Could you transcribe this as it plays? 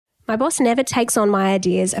My boss never takes on my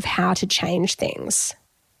ideas of how to change things.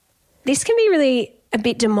 This can be really a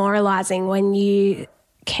bit demoralizing when you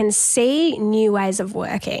can see new ways of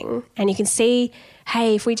working and you can see,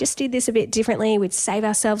 hey, if we just did this a bit differently, we'd save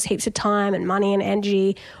ourselves heaps of time and money and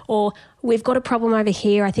energy, or we've got a problem over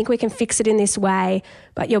here, I think we can fix it in this way,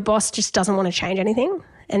 but your boss just doesn't want to change anything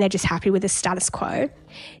and they're just happy with the status quo.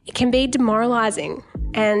 It can be demoralizing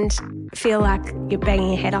and feel like you're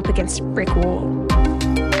banging your head up against a brick wall.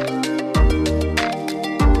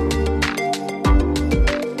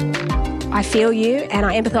 I feel you and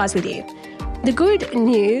I empathise with you. The good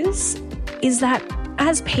news is that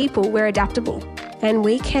as people, we're adaptable and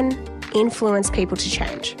we can influence people to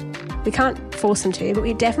change. We can't force them to, but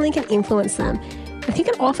we definitely can influence them. I think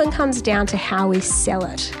it often comes down to how we sell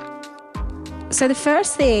it. So the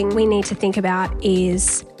first thing we need to think about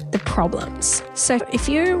is the problems. So if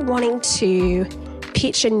you're wanting to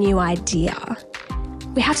pitch a new idea,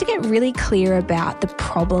 we have to get really clear about the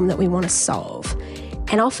problem that we want to solve.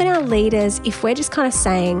 And often our leaders, if we're just kind of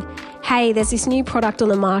saying, hey, there's this new product on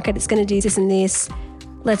the market, it's going to do this and this,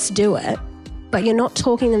 let's do it, but you're not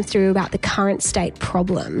talking them through about the current state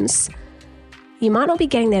problems, you might not be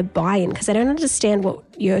getting their buy-in because they don't understand what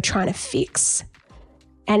you're trying to fix.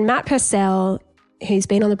 And Matt Purcell, who's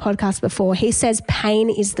been on the podcast before, he says pain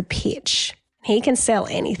is the pitch. He can sell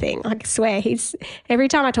anything. I swear, every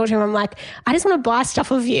time I talk to him, I'm like, I just want to buy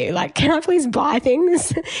stuff of you. Like, can I please buy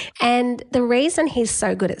things? And the reason he's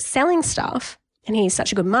so good at selling stuff and he's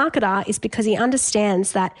such a good marketer is because he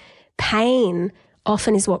understands that pain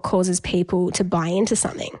often is what causes people to buy into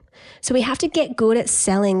something. So we have to get good at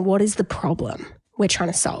selling what is the problem we're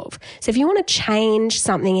trying to solve. So if you want to change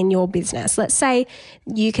something in your business, let's say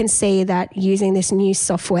you can see that using this new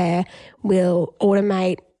software will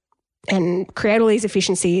automate and create all these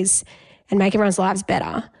efficiencies and make everyone's lives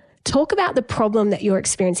better. Talk about the problem that you're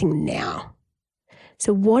experiencing now.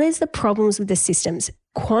 So what is the problems with the systems?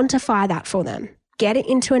 Quantify that for them. Get it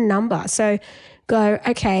into a number. So go,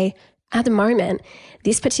 okay, at the moment,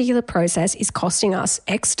 this particular process is costing us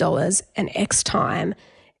X dollars and X time,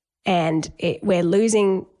 and we're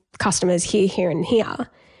losing customers here, here, and here.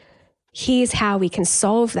 Here's how we can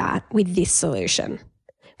solve that with this solution.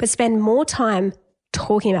 But spend more time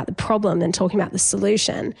talking about the problem than talking about the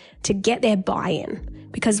solution to get their buy-in.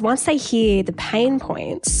 Because once they hear the pain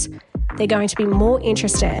points, they're going to be more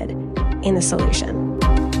interested in the solution.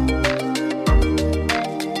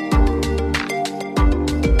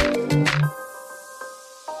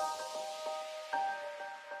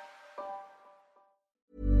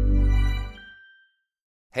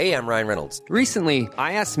 Hey, I'm Ryan Reynolds. Recently,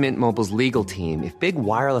 I asked Mint Mobile's legal team if big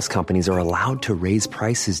wireless companies are allowed to raise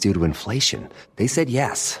prices due to inflation. They said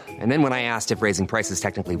yes. And then when I asked if raising prices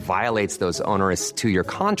technically violates those onerous two-year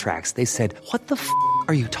contracts, they said, what the f***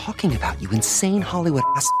 are you talking about, you insane Hollywood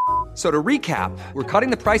ass f- So to recap, we're cutting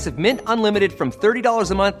the price of Mint Unlimited from $30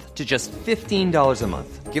 a month to just $15 a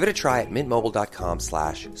month. Give it a try at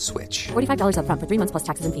mintmobile.com/switch. $45 up front for 3 months plus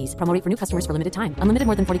taxes and fees. Promo rate for new customers for limited time. Unlimited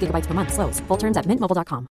more than 40 gigabytes per month. Slows full terms at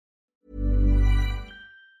mintmobile.com.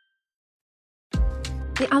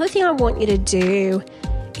 The other thing I want you to do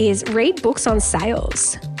is read books on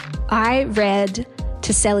sales. I read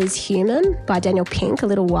To Sell is Human by Daniel Pink a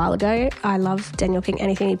little while ago. I love Daniel Pink.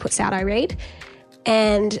 Anything he puts out, I read.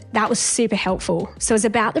 And that was super helpful. So it's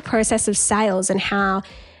about the process of sales and how,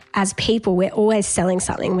 as people, we're always selling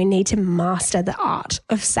something. We need to master the art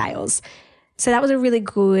of sales. So that was a really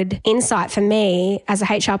good insight for me as a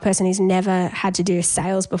HR person who's never had to do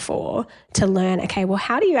sales before to learn, okay, well,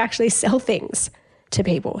 how do you actually sell things to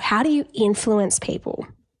people? How do you influence people?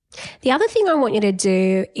 The other thing I want you to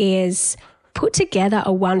do is put together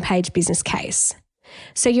a one-page business case.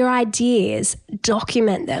 So your ideas,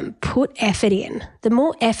 document them, put effort in. The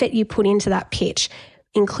more effort you put into that pitch,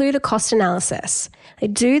 include a cost analysis,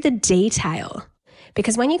 do the detail.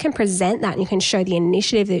 Because when you can present that and you can show the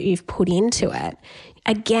initiative that you've put into it,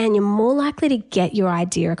 again, you're more likely to get your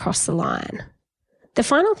idea across the line. The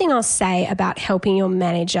final thing I'll say about helping your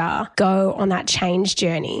manager go on that change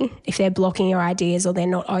journey, if they're blocking your ideas or they're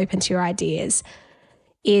not open to your ideas,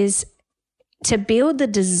 is to build the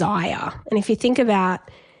desire. And if you think about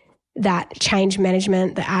that change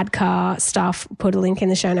management, the ADKAR stuff, put a link in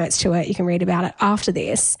the show notes to it. You can read about it after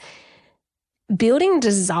this. Building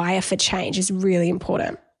desire for change is really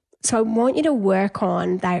important. So I want you to work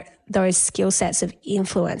on those skill sets of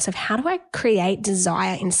influence of how do I create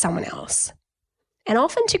desire in someone else? And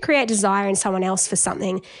often to create desire in someone else for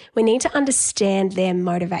something, we need to understand their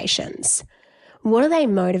motivations. What are they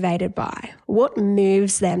motivated by? What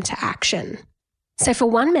moves them to action? So for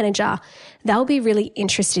one manager, they'll be really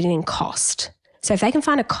interested in cost. So if they can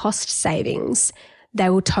find a cost savings, they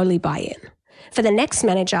will totally buy in. For the next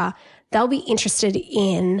manager, they'll be interested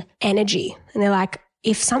in energy. And they're like,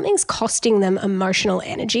 if something's costing them emotional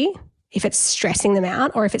energy, if it's stressing them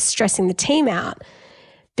out or if it's stressing the team out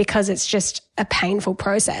because it's just a painful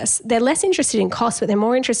process, they're less interested in cost, but they're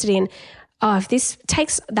more interested in, oh, if this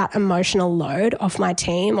takes that emotional load off my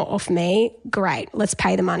team or off me, great, let's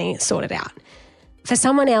pay the money, sort it out. For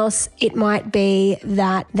someone else, it might be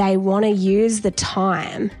that they want to use the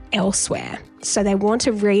time elsewhere. So they want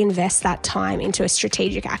to reinvest that time into a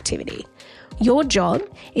strategic activity. Your job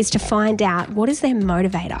is to find out what is their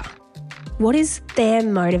motivator. What is their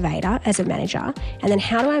motivator as a manager? And then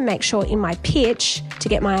how do I make sure in my pitch to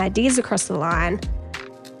get my ideas across the line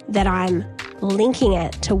that I'm linking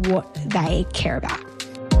it to what they care about?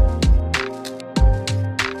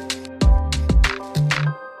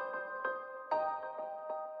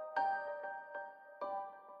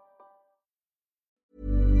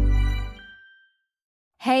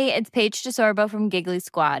 Hey, it's Paige DeSorbo from Giggly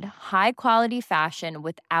Squad. High quality fashion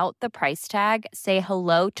without the price tag. Say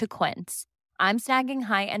hello to Quince. I'm snagging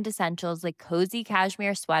high-end essentials like cozy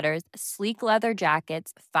cashmere sweaters, sleek leather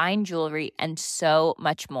jackets, fine jewelry, and so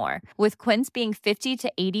much more. With Quince being 50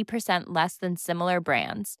 to 80% less than similar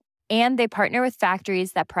brands. And they partner with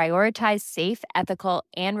factories that prioritize safe, ethical,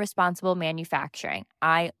 and responsible manufacturing.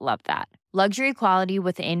 I love that. Luxury quality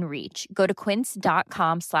within reach. Go to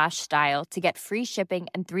quince.com/style to get free shipping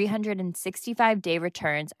and 365-day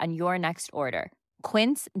returns on your next order.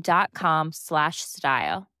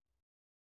 Quince.com/style.